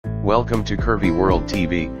Welcome to Curvy World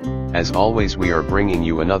TV. As always, we are bringing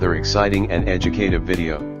you another exciting and educative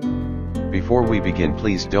video. Before we begin,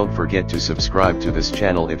 please don't forget to subscribe to this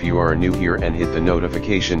channel if you are new here and hit the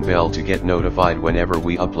notification bell to get notified whenever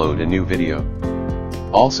we upload a new video.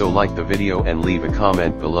 Also like the video and leave a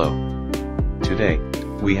comment below. Today,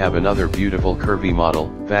 we have another beautiful curvy model,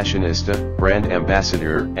 fashionista, brand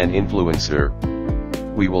ambassador, and influencer.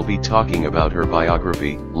 We will be talking about her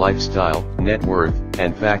biography, lifestyle, net worth,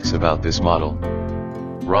 and facts about this model.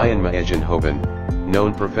 Ryan Maegjenhoven,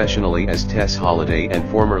 known professionally as Tess Holliday and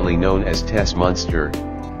formerly known as Tess Munster,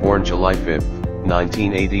 born July 5,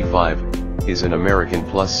 1985, is an American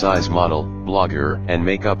plus-size model, blogger, and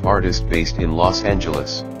makeup artist based in Los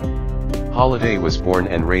Angeles. Holliday was born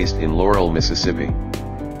and raised in Laurel, Mississippi.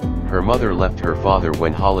 Her mother left her father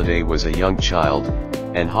when Holliday was a young child,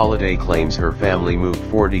 and Holliday claims her family moved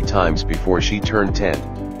 40 times before she turned 10.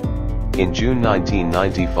 In June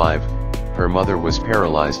 1995, her mother was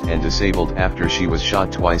paralyzed and disabled after she was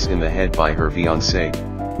shot twice in the head by her fiancé,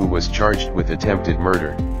 who was charged with attempted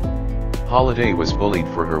murder. Holliday was bullied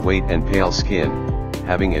for her weight and pale skin,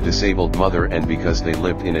 having a disabled mother, and because they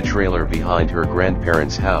lived in a trailer behind her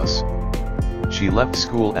grandparents' house. She left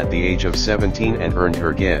school at the age of 17 and earned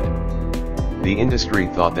her GED. The industry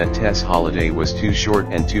thought that Tess Holliday was too short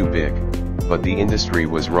and too big, but the industry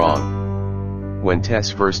was wrong. When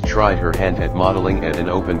Tess first tried her hand at modeling at an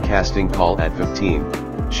open casting call at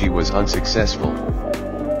 15, she was unsuccessful.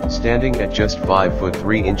 Standing at just 5 foot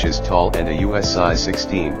 3 inches tall and a US size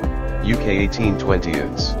 16, UK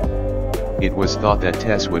 18/20. It was thought that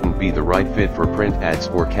Tess wouldn't be the right fit for print ads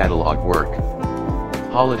or catalog work.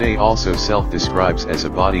 Holliday also self-describes as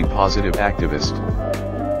a body-positive activist.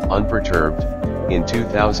 Unperturbed, in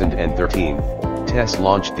 2013, Tess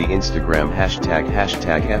launched the Instagram hashtag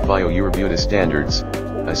 #FIOURBeautyStandards,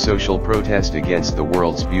 a social protest against the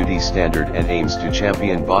world's beauty standard and aims to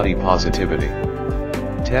champion body positivity.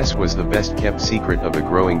 Tess was the best-kept secret of a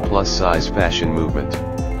growing plus-size fashion movement.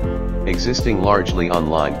 Existing largely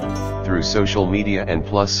online, through social media and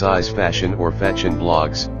plus-size fashion or fashion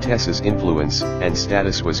blogs, Tess's influence and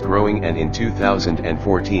status was growing, and in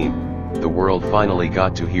 2014, the world finally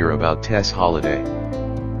got to hear about Tess Holliday.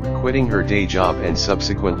 Quitting her day job and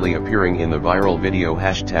subsequently appearing in the viral video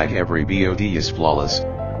 #Every Beeauty is Flawless,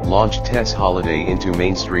 launched Tess Holliday into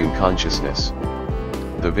mainstream consciousness.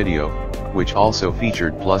 The video, which also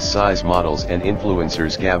featured plus-size models and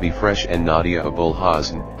influencers Gabby Fresh and Nadia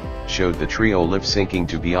Abulhassan, showed the trio lip-syncing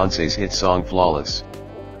to Beyoncé's hit song Flawless.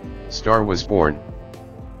 Star was born.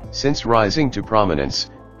 Since rising to prominence,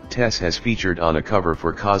 Tess has featured on a cover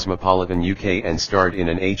for Cosmopolitan UK and starred in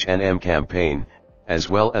an H&M campaign, as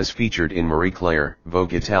well as featured in Marie Claire,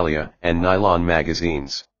 Vogue Italia, and Nylon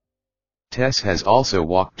magazines. Tess has also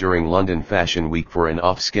walked during London Fashion Week for an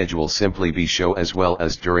off-schedule Simply Be show, as well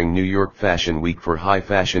as during New York Fashion Week for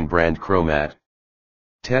high-fashion brand Chromat.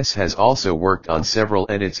 Tess has also worked on several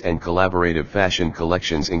edits and collaborative fashion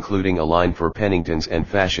collections, including a line for Penningtons and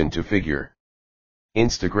Fashion to Figure.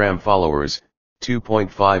 Instagram followers,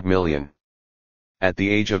 2.5 million. At the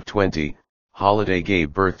age of 20, Holliday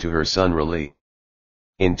gave birth to her son Riley.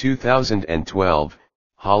 In 2012,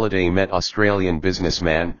 Holliday met Australian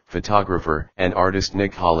businessman, photographer, and artist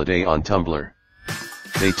Nick Holliday on Tumblr.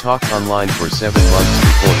 They talked online for 7 months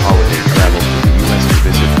before Holliday traveled to the US to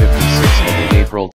visit 56, and in April